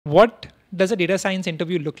What does a data science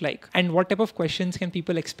interview look like? And what type of questions can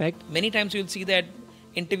people expect? Many times you'll see that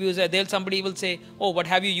interviews, somebody will say, oh, what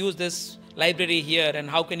have you used this library here and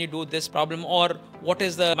how can you do this problem? Or what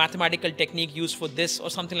is the mathematical technique used for this or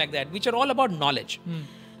something like that, which are all about knowledge.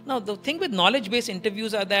 Now, the thing with knowledge-based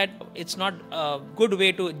interviews are that it's not a good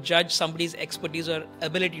way to judge somebody's expertise or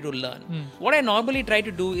ability to learn. What I normally try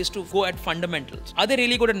to do is to go at fundamentals. Are they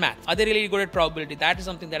really good at math? Are they really good at probability? That is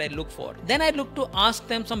something that I look for. Then I look to ask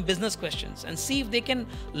them some business questions and see if they can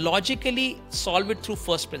logically solve it through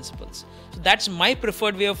first principles. So that's my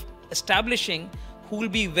preferred way of establishing who will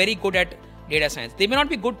be very good at data science. They may not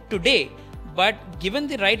be good today, but given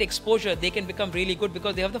the right exposure, they can become really good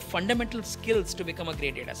because they have the fundamental skills to become a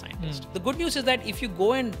great data scientist. The good news is that if you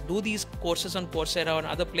go and do these courses on Coursera or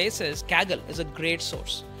other places, Kaggle is a great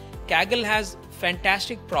source. Kaggle has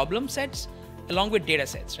fantastic problem sets along with data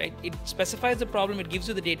sets, right? It specifies the problem, it gives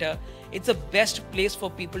you the data. It's the best place for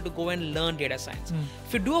people to go and learn data science.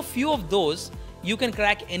 If you do a few of those, you can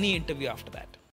crack any interview after that.